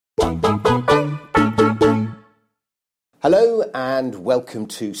Hello and welcome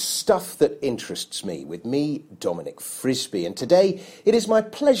to Stuff That Interests Me with me, Dominic Frisby. And today it is my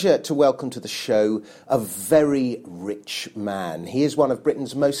pleasure to welcome to the show a very rich man. He is one of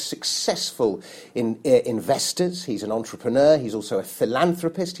Britain's most successful investors. He's an entrepreneur. He's also a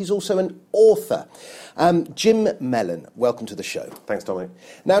philanthropist. He's also an author. Jim Mellon, welcome to the show. Thanks, Dominic.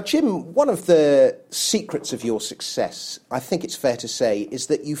 Now, Jim, one of the secrets of your success, I think it's fair to say, is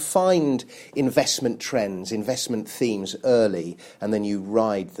that you find investment trends, investment themes early, and then you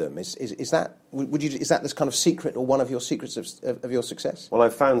ride them. Is that this kind of secret, or one of your secrets of your success? Well,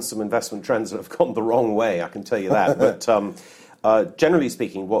 I've found some investment trends that have gone the wrong way, I can tell you that. But generally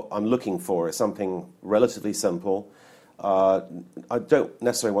speaking, what I'm looking for is something relatively simple. I don't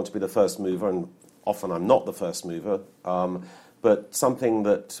necessarily want to be the first mover, and often I'm not the first mover, but something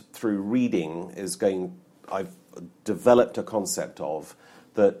that through reading I've developed a concept of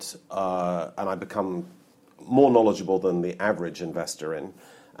that, and I become more knowledgeable than the average investor in,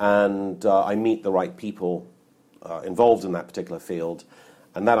 and I meet the right people involved in that particular field,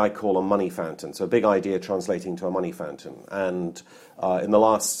 and that I call a money fountain. So a big idea translating to a money fountain. And in the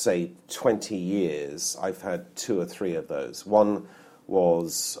last, say, 20 years, I've had two or three of those. One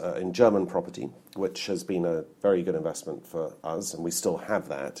was in German property, which has been a very good investment for us, and we still have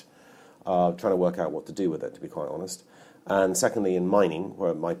that, trying to work out what to do with it, to be quite honest. And secondly, in mining,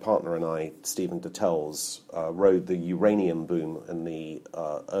 where my partner and I, Stephen Detels, rode the uranium boom in the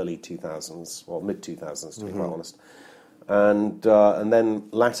early 2000s, or mid-2000s, to be quite honest. And then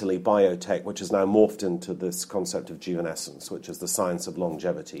latterly biotech, which has now morphed into this concept of juvenescence, which is the science of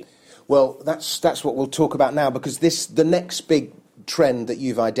longevity. Well, that's what we'll talk about now, because the next big trend that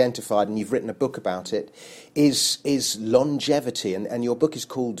you've identified, and you've written a book about it, is longevity, and your book is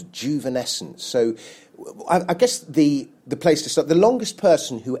called Juvenescence. So I guess the place to start, the longest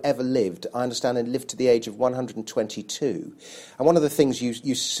person who ever lived, I understand, and lived to the age of 122. And one of the things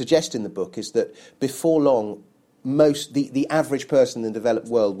you suggest in the book is that before long, the average person in the developed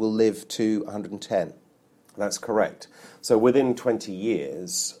world will live to 110. That's correct. So within 20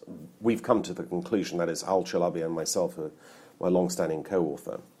 years, we've come to the conclusion, that is Al Chalabi and myself, my long-standing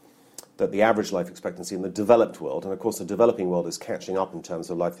co-author, that the average life expectancy in the developed world, and of course the developing world is catching up in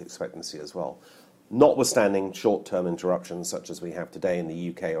terms of life expectancy as well, notwithstanding short-term interruptions such as we have today in the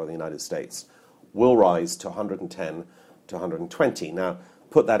UK or the United States, will rise to 110 to 120. Now,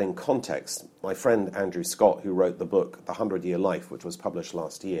 put that in context, my friend Andrew Scott, who wrote the book The 100-Year Life, which was published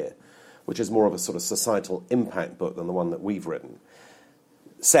last year, which is more of a sort of societal impact book than the one that we've written,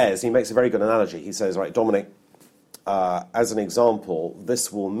 says, he makes a very good analogy, he says, right, Dominic, as an example,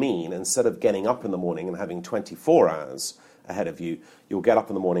 this will mean instead of getting up in the morning and having 24 hours ahead of you, you'll get up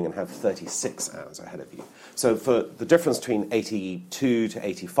in the morning and have 36 hours ahead of you. So for the difference between 82 to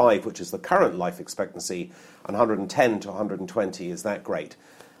 85, which is the current life expectancy, and 110 to 120 is that great.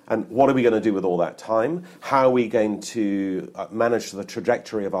 And what are we going to do with all that time? How are we going to manage the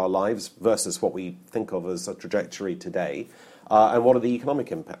trajectory of our lives versus what we think of as a trajectory today? And what are the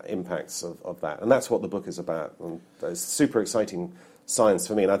economic impacts of that? And that's what the book is about. And it's super exciting science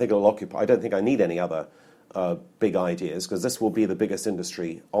for me, and I think it'll occupy. I don't think I need any other big ideas, because this will be the biggest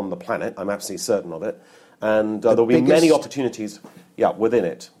industry on the planet. I'm absolutely certain of it. And there'll be many opportunities within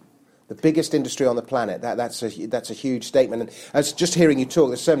it. The biggest industry on the planet. That's a huge statement. And I was just hearing you talk,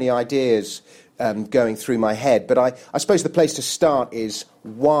 there's so many ideas going through my head. But I suppose the place to start is,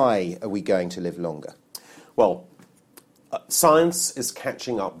 why are we going to live longer? Well, science is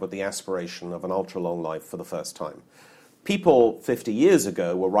catching up with the aspiration of an ultra-long life for the first time. People 50 years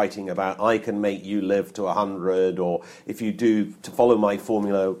ago were writing about, I can make you live to 100, or if you do, to follow my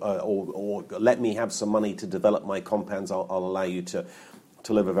formula, or let me have some money to develop my compounds, I'll allow you to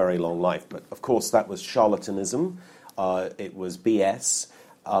live a very long life. But of course that was charlatanism, it was BS,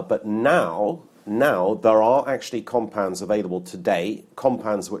 but now there are actually compounds available today,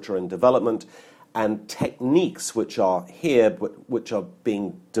 compounds which are in development, and techniques which are here, which are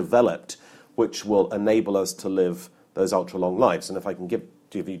being developed, which will enable us to live those ultra-long lives. And if I can give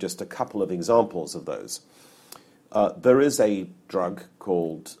you just a couple of examples of those. There is a drug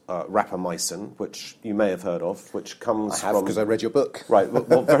called rapamycin, which you may have heard of, which comes from... I have, because I read your book. Right,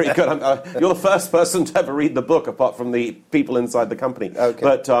 well, very good. You're the first person to ever read the book, apart from the people inside the company. Okay.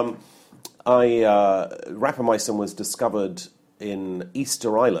 But rapamycin was discovered in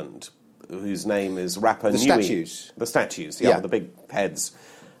Easter Island, whose name is Rapa Nui. The statues? The statues, with the big heads.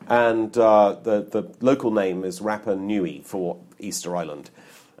 And the local name is Rapa Nui for Easter Island.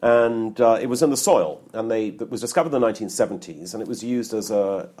 And it was in the soil, and it was discovered in the 1970s, and it was used as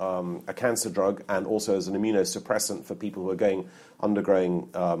a cancer drug and also as an immunosuppressant for people who are undergoing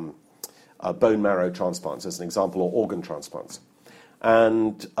bone marrow transplants, as an example, or organ transplants.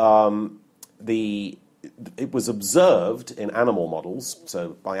 And it was observed in animal models,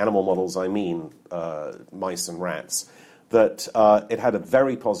 so by animal models I mean mice and rats, that it had a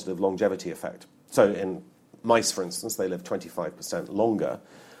very positive longevity effect. So in mice, for instance, they live 25% longer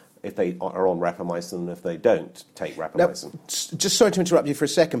if they are on rapamycin than if they don't take rapamycin. Now, just sorry to interrupt you for a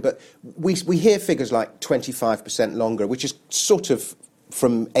second, but we hear figures like 25% longer, which is sort of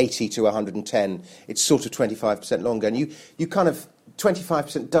from 80 to 110, it's sort of 25% longer. And you kind of,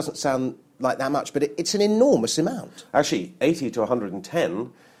 25% doesn't sound like that much, but it's an enormous amount. Actually, 80 to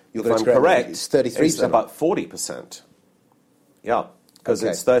 110, You're if I'm correct, it's 33%. It's about 40%. Yeah, because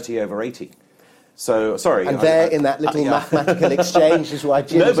it's 30 over 80. So, sorry. And in that little mathematical exchange is why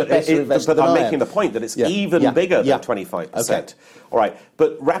Jim is a better investor than I'm I am. making the point that it's even bigger than 25%. Okay. All right,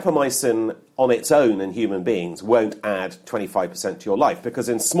 but rapamycin on its own in human beings won't add 25% to your life, because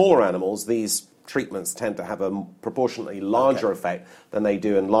in smaller animals, these treatments tend to have a proportionately larger effect than they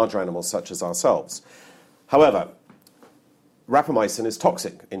do in larger animals such as ourselves. However, rapamycin is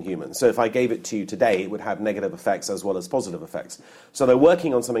toxic in humans, so if I gave it to you today, it would have negative effects as well as positive effects. So they're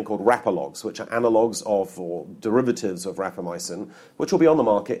working on something called rapalogs, which are analogues of, or derivatives of rapamycin, which will be on the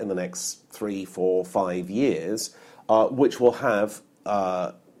market in the next 3, 4, 5 years, which will have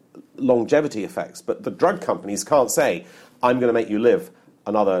longevity effects. But the drug companies can't say, I'm going to make you live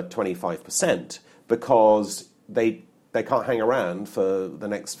another 25%, because they can't hang around for the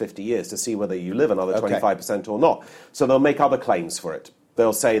next 50 years to see whether you live another 25% or not. So they'll make other claims for it.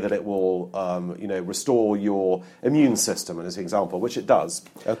 They'll say that it will, restore your immune system, as an example, which it does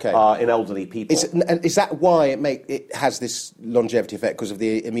in elderly people. Is that why it has this longevity effect, because of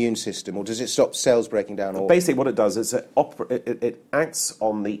the immune system, or does it stop cells breaking down? Or? Basically, what it does is it acts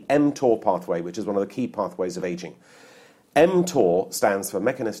on the mTOR pathway, which is one of the key pathways of aging. mTOR stands for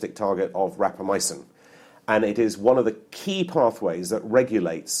mechanistic target of rapamycin. And it is one of the key pathways that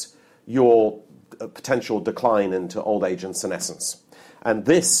regulates your potential decline into old age and senescence. And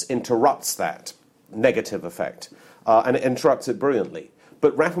this interrupts that negative effect, and it interrupts it brilliantly.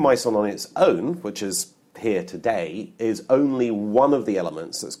 But rapamycin on its own, which is here today, is only one of the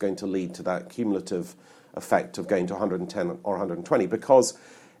elements that's going to lead to that cumulative effect of going to 110 or 120, because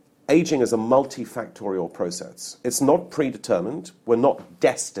aging is a multifactorial process. It's not predetermined. We're not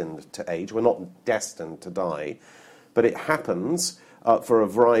destined to age. We're not destined to die. But it happens for a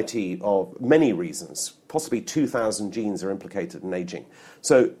variety of many reasons. Possibly 2,000 genes are implicated in aging.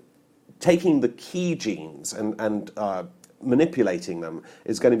 So taking the key genes and manipulating them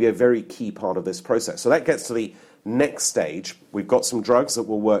is going to be a very key part of this process. So that gets to the next stage. We've got some drugs that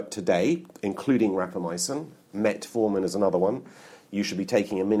will work today, including rapamycin. Metformin is another one. You should be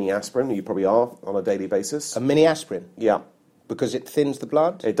taking a mini aspirin. You probably are on a daily basis. A mini aspirin? Yeah. Because it thins the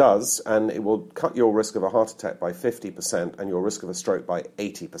blood? It does, and it will cut your risk of a heart attack by 50% and your risk of a stroke by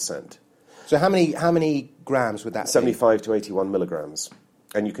 80%. So how many grams would that 75 to 81 milligrams.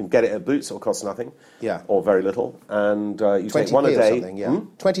 And you can get it at Boots. It'll cost nothing. Yeah. Or very little. And you take one a day. Or something, yeah.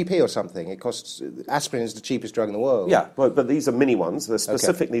 20p or something. It costs... Aspirin is the cheapest drug in the world. Yeah, but these are mini ones. They're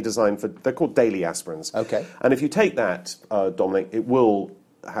specifically designed for... They're called daily aspirins. Okay. And if you take that, Dominic, it will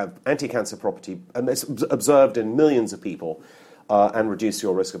have anti-cancer property, and it's observed in millions of people, and reduce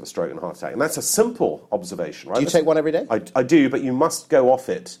your risk of a stroke and heart attack. And that's a simple observation, right? Do you take one every day? I do, but you must go off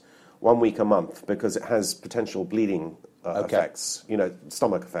it 1 week a month, because it has potential bleeding effects,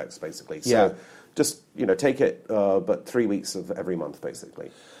 stomach effects, basically. So just, take it, but 3 weeks of every month,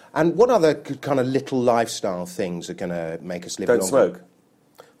 basically. And what other kind of little lifestyle things are going to make us live longer? Don't smoke.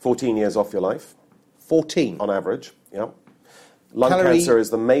 14 years off your life. 14? On average, yeah. Lung cancer is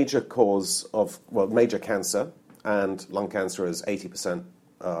the major cause of, major cancer, and lung cancer is 80%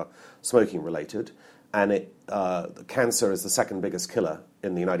 smoking related. And cancer is the second biggest killer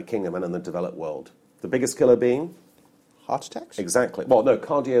in the United Kingdom and in the developed world. The biggest killer being? Heart attacks? Exactly. Well, no,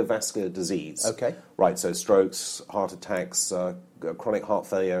 cardiovascular disease. Okay. Right, so strokes, heart attacks, chronic heart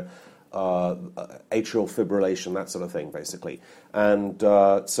failure, atrial fibrillation, that sort of thing, basically. And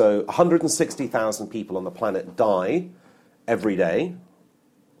so 160,000 people on the planet die every day,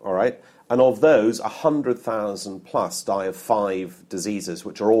 all right? And of those, 100,000 plus die of 5 diseases,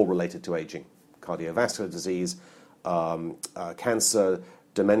 which are all related to aging. Cardiovascular disease, cancer,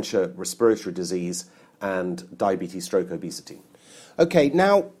 dementia, respiratory disease, and diabetes, stroke, obesity. Okay,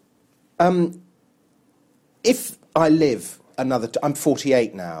 now, if I live another... I'm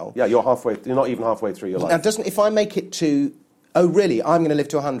 48 now. Yeah, you're not even halfway through your life. Now, if I make it to... Oh, really? I'm going to live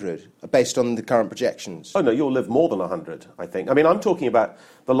to 100, based on the current projections? Oh, no, you'll live more than 100, I think. I mean, I'm talking about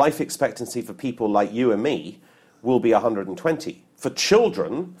the life expectancy for people like you and me will be 120 For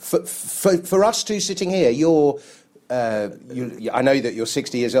children... For us two sitting here, I know that you're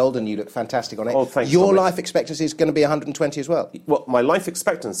 60 years old and you look fantastic on it. Oh, thanks, Your Thomas. life expectancy is going to be 120 as well. Well, my life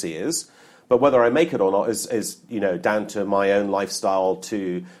expectancy is, but whether I make it or not is down to my own lifestyle,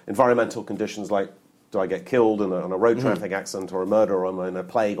 to environmental conditions like, do I get killed in a road traffic accident or a murder or I'm in a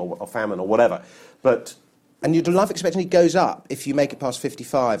plague or a famine or whatever. And your life expectancy goes up if you make it past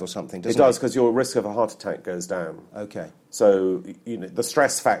 55 or something, doesn't it? It does, because your risk of a heart attack goes down. Okay. So the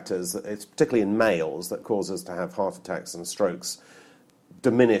stress factors, it's particularly in males, that cause us to have heart attacks and strokes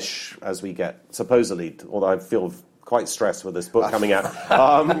diminish as we get, supposedly, although I feel quite stressed with this book coming out.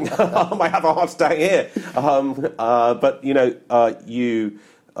 I might have a heart attack here. But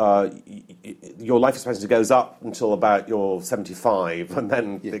your life expectancy goes up until about your 75, and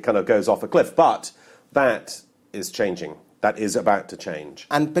then it kind of goes off a cliff. But that is changing. That is about to change.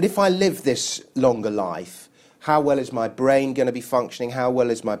 But if I live this longer life, how well is my brain going to be functioning? How well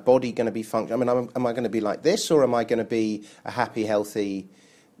is my body going to be functioning? I mean, am I going to be like this, or am I going to be a happy, healthy,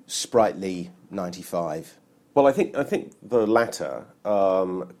 sprightly 95? Well, I think the latter,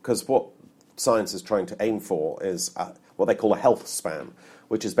 because what science is trying to aim for is what they call a health span,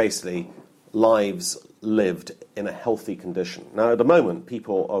 which is basically lives lived in a healthy condition. Now, at the moment,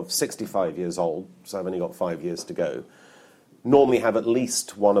 people of 65 years old, so I've only got 5 years to go, normally have at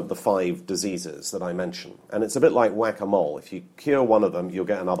least one of the 5 diseases that I mentioned. And it's a bit like whack-a-mole. If you cure one of them, you'll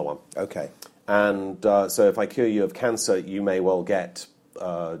get another one. Okay. And so if I cure you of cancer, you may well get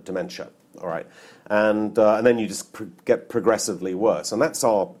dementia. All right. And then you just get progressively worse. And that's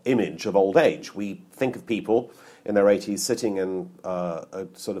our image of old age. We think of people in their 80s sitting in a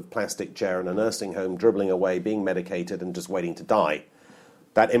sort of plastic chair in a nursing home, dribbling away, being medicated, and just waiting to die.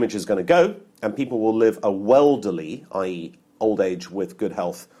 That image is going to go, and people will live a welderly, i.e. old age with good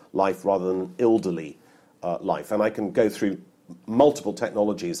health, life rather than an elderly life. And I can go through multiple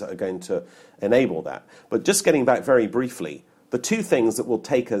technologies that are going to enable that. But just getting back very briefly, the two things that will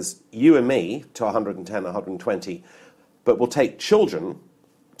take us, you and me, to 110, 120, but will take children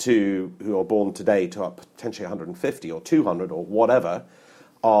who are born today to potentially 150 or 200 or whatever,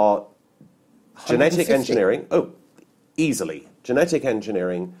 are genetic engineering. Oh, easily. Genetic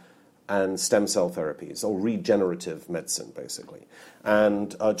engineering and stem cell therapies, or regenerative medicine, basically.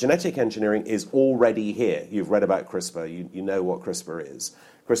 And genetic engineering is already here. You've read about CRISPR. You know what CRISPR is.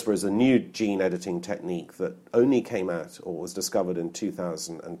 CRISPR is a new gene editing technique that only came out or was discovered in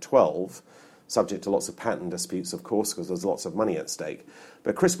 2012, subject to lots of patent disputes, of course, because there's lots of money at stake.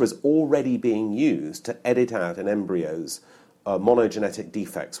 But CRISPR is already being used to edit out in embryos monogenetic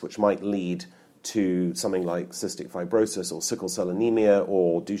defects, which might lead to something like cystic fibrosis or sickle cell anemia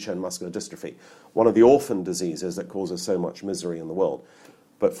or Duchenne muscular dystrophy, one of the orphan diseases that causes so much misery in the world.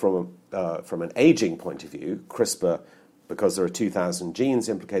 But from an aging point of view, CRISPR, because there are 2,000 genes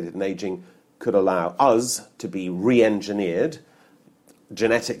implicated in aging, could allow us to be re-engineered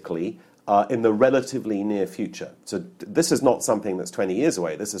genetically in the relatively near future. So this is not something that's 20 years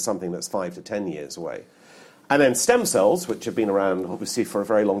away. This is something that's 5 to 10 years away. And then stem cells, which have been around, obviously, for a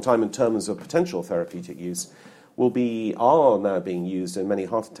very long time in terms of potential therapeutic use, are now being used in many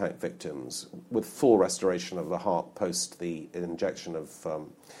heart attack victims with full restoration of the heart post the injection of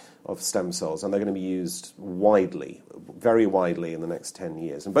stem cells. And they're going to be used widely, very widely in the next 10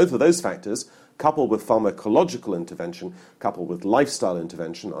 years. And both of those factors, coupled with pharmacological intervention, coupled with lifestyle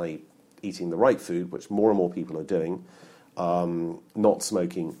intervention, i.e. eating the right food, which more and more people are doing, not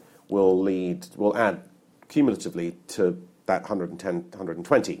smoking, will add cumulatively to that 110,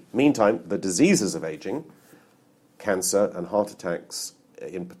 120. Meantime, the diseases of aging, cancer and heart attacks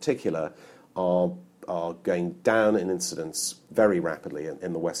in particular, are going down in incidence very rapidly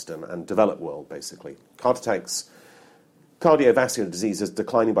in the Western and developed world, basically. Heart attacks, cardiovascular disease is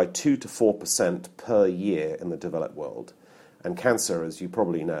declining by 2 to 4% per year in the developed world. And cancer, as you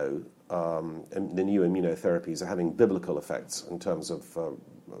probably know, and the new immunotherapies are having biblical effects in terms of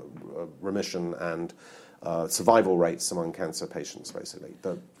remission and survival rates among cancer patients, basically.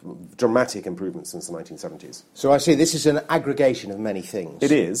 The dramatic improvement since the 1970s. So I see this is an aggregation of many things.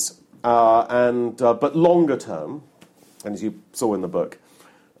 It is, but longer term, and as you saw in the book,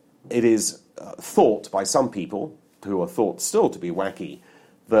 it is thought by some people, who are thought still to be wacky,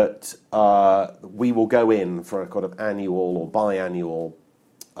 that we will go in for a kind of annual or biannual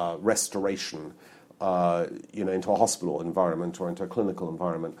restoration into a hospital environment or into a clinical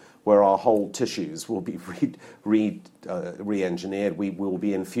environment where our whole tissues will be re-engineered. We will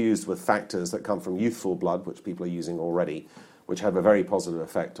be infused with factors that come from youthful blood, which people are using already, which have a very positive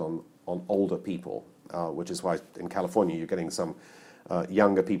effect on older people, which is why in California you're getting some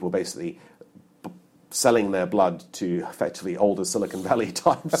younger people basically selling their blood to effectively older Silicon Valley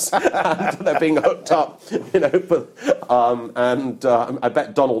types, and they're being hooked up, and I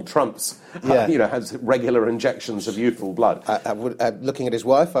bet Donald Trump's, has regular injections of youthful blood. Looking at his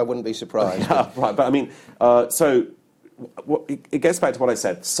wife, I wouldn't be surprised. Yeah, right, but I mean, it gets back to what I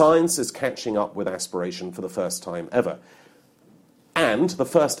said. Science is catching up with aspiration for the first time ever. And the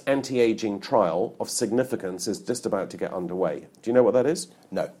first anti-aging trial of significance is just about to get underway. Do you know what that is?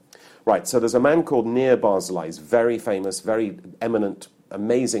 No. Right, so there's a man called Nir Barzilai, he's very famous, very eminent,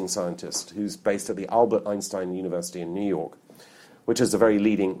 amazing scientist who's based at the Albert Einstein University in New York, which is a very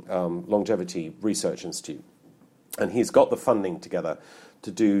leading longevity research institute. And he's got the funding together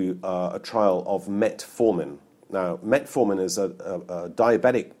to do a trial of metformin. Now, metformin is a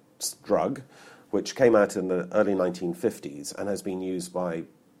diabetic drug which came out in the early 1950s and has been used by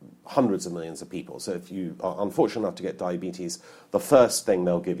hundreds of millions of people. So if you are unfortunate enough to get diabetes, the first thing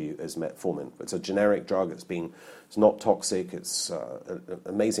they'll give you is metformin. It's a generic drug. It's not toxic. It's an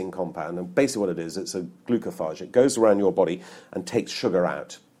amazing compound. And basically what it is, it's a glucophage. It goes around your body and takes sugar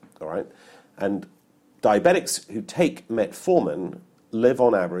out. All right? And diabetics who take metformin live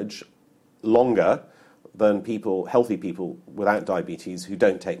on average longer than healthy people without diabetes who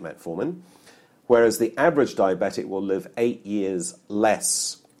don't take metformin, whereas the average diabetic will live 8 years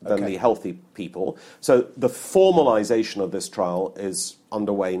less than the healthy people. So the formalization of this trial is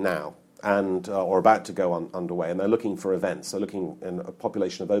underway now, and or about to go underway, and they're looking for events. They're looking in a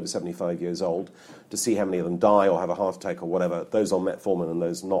population of over 75 years old to see how many of them die or have a heart attack or whatever, those on metformin and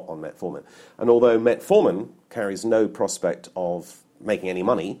those not on metformin. And although metformin carries no prospect of making any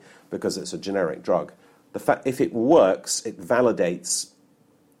money because it's a generic drug, the fact if it works, it validates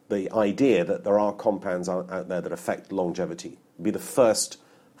the idea that there are compounds out there that affect longevity. It'll be the first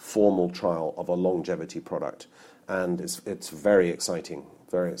formal trial of a longevity product, and it's very exciting,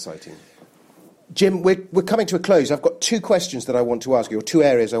 very exciting. Jim, we're coming to a close. I've got two questions that I want to ask you, or two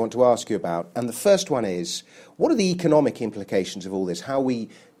areas I want to ask you about. And the first one is, what are the economic implications of all this? Are we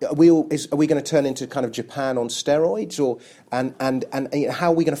going to turn into kind of Japan on steroids, and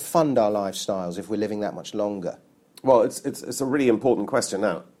how are we going to fund our lifestyles if we're living that much longer? Well, it's a really important question.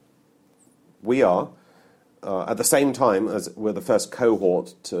 Now, we are at the same time as we're the first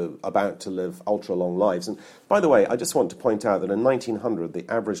cohort about to live ultra-long lives. And by the way, I just want to point out that in 1900, the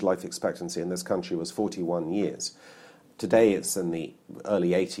average life expectancy in this country was 41 years. Today, it's in the early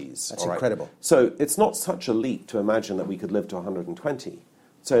 80s. That's incredible. So it's not such a leap to imagine that we could live to 120.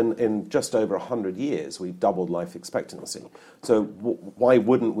 So in just over 100 years, we've doubled life expectancy. So why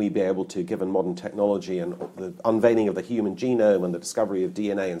wouldn't we be able to, given modern technology and the unveiling of the human genome and the discovery of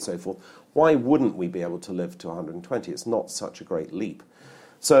DNA and so forth, why wouldn't we be able to live to 120? It's not such a great leap.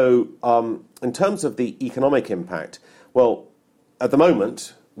 So in terms of the economic impact, well, at the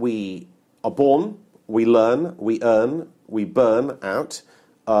moment, we are born, we learn, we earn, we burn out,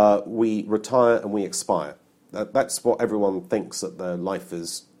 we retire, and we expire. That's what everyone thinks that their life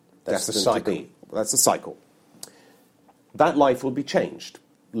is destined to be. That's a cycle. That life will be changed.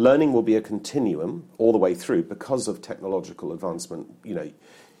 Learning will be a continuum all the way through because of technological advancement.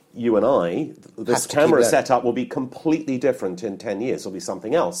 You and I, this camera setup will be completely different in 10 years. It'll be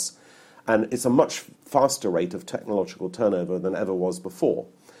something else. And it's a much faster rate of technological turnover than ever was before.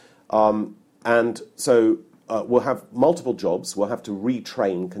 And so we'll have multiple jobs. We'll have to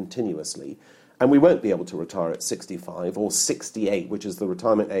retrain continuously. And we won't be able to retire at 65 or 68, which is the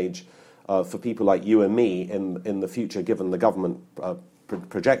retirement age for people like you and me in the future, given the government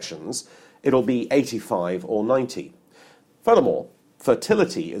projections. It'll be 85 or 90. Furthermore,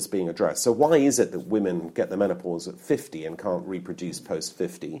 fertility is being addressed. So why is it that women get the menopause at 50 and can't reproduce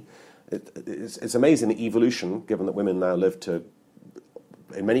post-50? It's amazing the evolution, given that women now live to,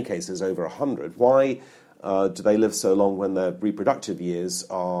 in many cases, over 100. Why do they live so long when their reproductive years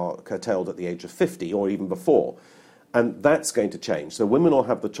are curtailed at the age of 50 or even before? And that's going to change. So women will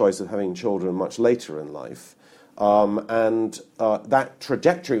have the choice of having children much later in life. And that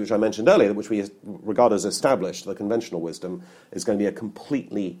trajectory, which I mentioned earlier, which we regard as established, the conventional wisdom, is going to be a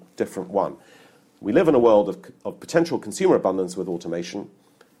completely different one. We live in a world of potential consumer abundance with automation.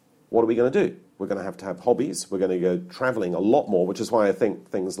 What are we going to do? We're going to have hobbies. We're going to go traveling a lot more, which is why I think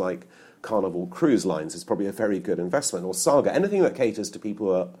things like Carnival Cruise Lines is probably a very good investment, or Saga, anything that caters to people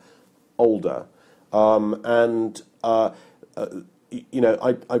who are older.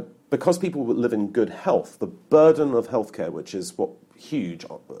 Because people live in good health, the burden of healthcare, which is huge,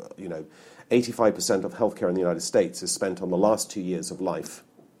 85% of healthcare in the United States is spent on the last 2 years of life,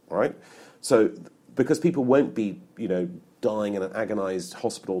 right? So because people won't be, dying in an agonized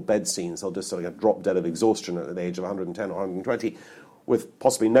hospital bed scenes, they'll just sort of drop dead of exhaustion at the age of 110 or 120. with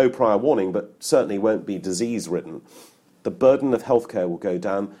possibly no prior warning, but certainly won't be disease-ridden, the burden of healthcare will go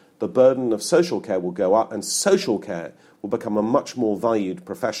down, the burden of social care will go up, and social care will become a much more valued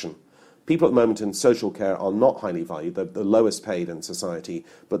profession. People at the moment in social care are not highly valued. They're the lowest paid in society,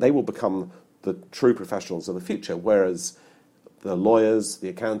 but they will become the true professionals of the future, whereas the lawyers, the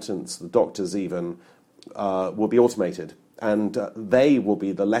accountants, the doctors even, will be automated. And they will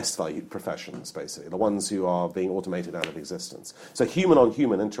be the less valued professions, basically, the ones who are being automated out of existence. So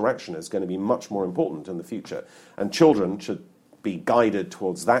human-on-human interaction is going to be much more important in the future. And children should be guided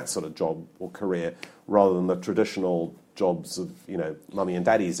towards that sort of job or career rather than the traditional jobs of, mummy and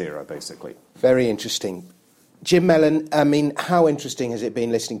daddy's era, basically. Very interesting. Jim Mellon, I mean, how interesting has it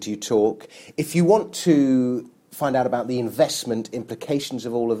been listening to you talk? If you want to find out about the investment implications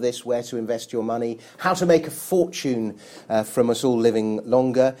of all of this, where to invest your money, how to make a fortune from us all living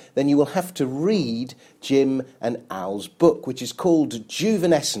longer, then you will have to read Jim and Al's book, which is called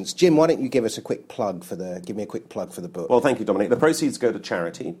Juvenescence. Jim, why don't you give me a quick plug for the book? Well, thank you, Dominic. The proceeds go to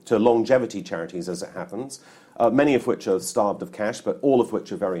charity, to longevity charities, as it happens, many of which are starved of cash, but all of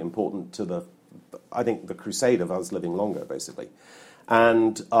which are very important to the crusade of us living longer, basically.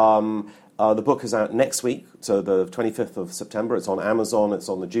 And the book is out next week, so the 25th of September. It's on Amazon, it's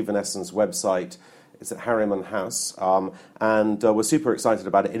on the Juvenescence website, it's at Harriman House, and we're super excited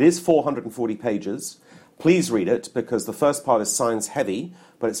about it. It is 440 pages. Please read it, because the first part is science-heavy,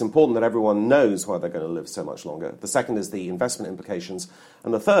 but it's important that everyone knows why they're going to live so much longer. The second is the investment implications,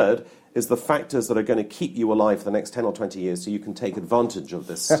 and the third is the factors that are going to keep you alive for the next 10 or 20 years so you can take advantage of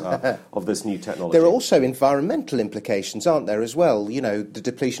this of this new technology. There are also environmental implications, aren't there, as well? The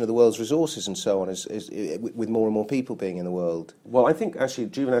depletion of the world's resources and so on, is with more and more people being in the world. Well, I think actually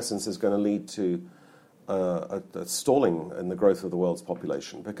Juvenescence is going to lead to a stalling in the growth of the world's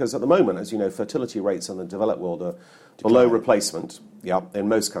population, because at the moment, as you know, fertility rates in the developed world are below replacement, in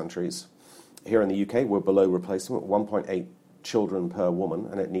most countries. Here in the UK, we're below replacement, 1.8 children per woman,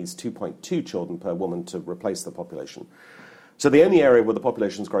 and it needs 2.2 children per woman to replace the population. So the only area where the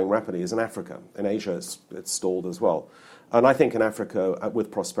population is growing rapidly is in Africa. In Asia, it's stalled as well. And I think in Africa,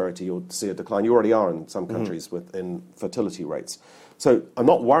 with prosperity, you'll see a decline. You already are in some countries in fertility rates. So I'm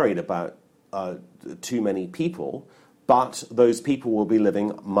not worried about too many people, but those people will be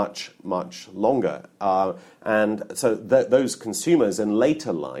living much, much longer. And so those consumers in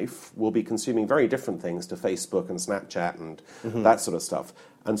later life will be consuming very different things to Facebook and Snapchat and that sort of stuff.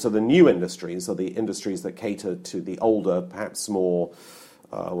 And so the new industries are the industries that cater to the older, perhaps more,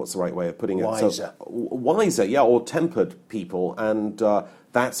 what's the right way of putting it? Wiser, or tempered people. And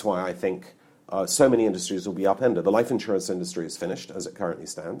that's why I think so many industries will be upended. The life insurance industry is finished as it currently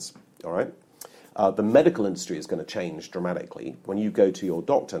stands, all right? The medical industry is going to change dramatically. When you go to your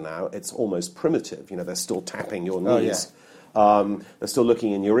doctor now, it's almost primitive. They're still tapping your knees. They're still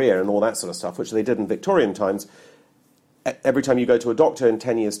looking in your ear and all that sort of stuff, which they did in Victorian times. Every time you go to a doctor in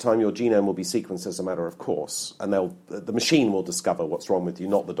 10 years' time, your genome will be sequenced as a matter of course. And the machine will discover what's wrong with you,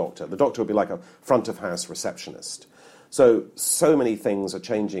 not the doctor. The doctor will be like a front-of-house receptionist. So many things are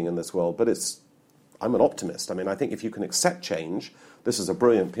changing in this world, but I'm an optimist. I mean, I think if you can accept change, this is a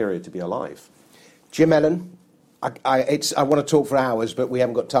brilliant period to be alive. Jim Mellon, I want to talk for hours, but we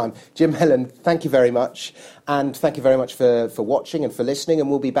haven't got time. Jim Mellon, thank you very much. And thank you very much for watching and for listening. And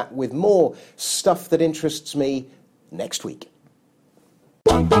we'll be back with more stuff that interests me next week.